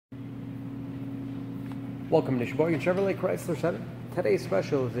Welcome to Sheboygan Chevrolet Chrysler Center. Today's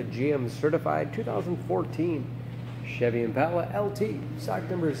special is a GM certified 2014 Chevy Impala LT, stock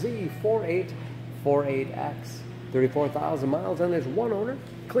number Z4848X. 34,000 miles and there's one owner.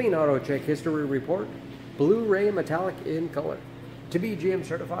 Clean auto check history report. Blu-ray metallic in color. To be GM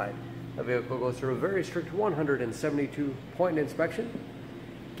certified, the vehicle goes through a very strict 172-point inspection,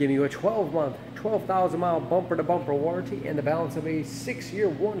 giving you a 12-month, 12,000-mile bumper-to-bumper warranty and the balance of a 6-year,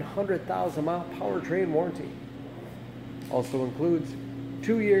 100,000-mile powertrain warranty. Also includes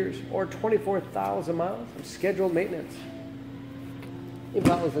 2 years or 24,000 miles of scheduled maintenance.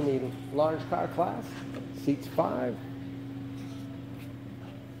 Impala is in the large car class, seats 5.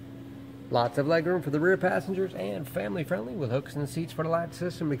 Lots of legroom for the rear passengers and family-friendly with hooks and seats for the latch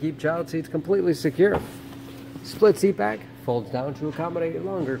system to keep child seats completely secure. Split seat back folds down to accommodate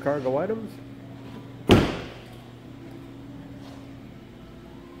longer cargo items.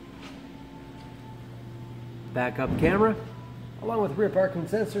 Backup camera, along with rear parking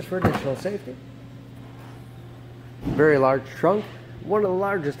sensors for additional safety. Very large trunk, one of the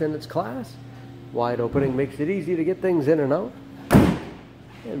largest in its class. Wide opening makes it easy to get things in and out.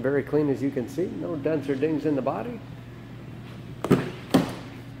 And very clean, as you can see, no dents or dings in the body.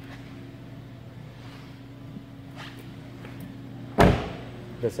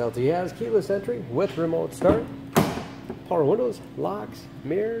 This LT has keyless entry with remote start, power windows, locks,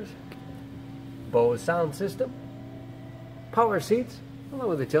 mirrors, Bose sound system, power seats, along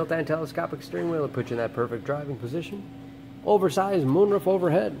with a tilt and telescopic steering wheel that puts you in that perfect driving position. Oversized moonroof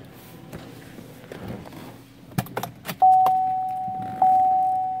overhead.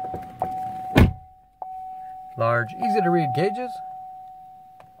 Large, easy to read gauges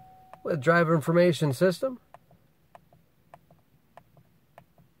with driver information system.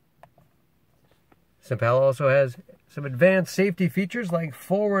 This Impala also has some advanced safety features like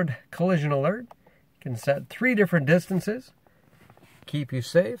forward collision alert. You can set 3 different distances, keep you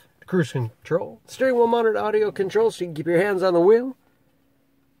safe. Cruise control, steering wheel mounted audio controls so you can keep your hands on the wheel.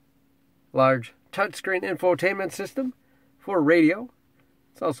 Large touchscreen infotainment system for radio.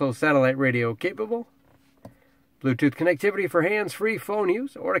 It's also satellite radio capable. Bluetooth connectivity for hands-free phone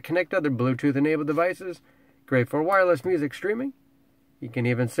use or to connect other Bluetooth-enabled devices. Great for wireless music streaming. You can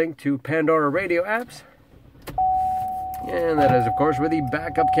even sync to Pandora radio apps. And that is, of course, where the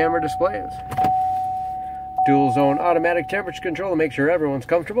backup camera display is. Dual zone automatic temperature control to make sure everyone's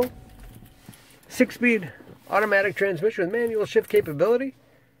comfortable. 6-speed automatic transmission with manual shift capability.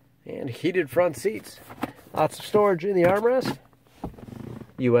 And heated front seats. Lots of storage in the armrest.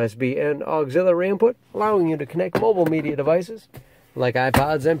 USB and auxiliary input, allowing you to connect mobile media devices like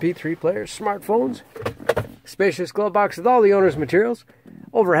iPods, MP3 players, smartphones. Spacious glove box with all the owner's materials.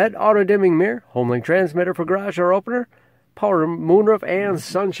 Overhead auto-dimming mirror, HomeLink transmitter for garage door opener, power moonroof, and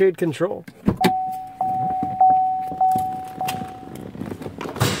sunshade control.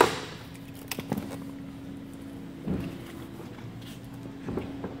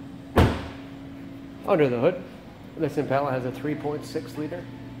 Under the hood, this Impala has a 3.6 liter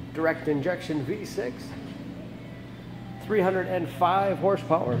direct injection V6, 305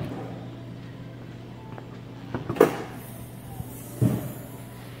 horsepower.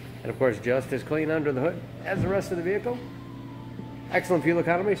 And of course, just as clean under the hood as the rest of the vehicle. Excellent fuel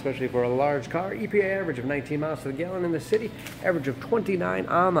economy, especially for a large car. EPA average of 19 miles to the gallon in the city, average of 29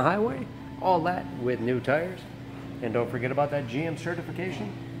 on the highway. All that with new tires. And don't forget about that GM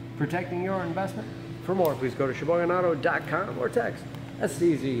certification, protecting your investment. For more, please go to SheboyganAuto.com or text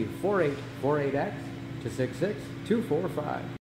SCZ4848X to 66245.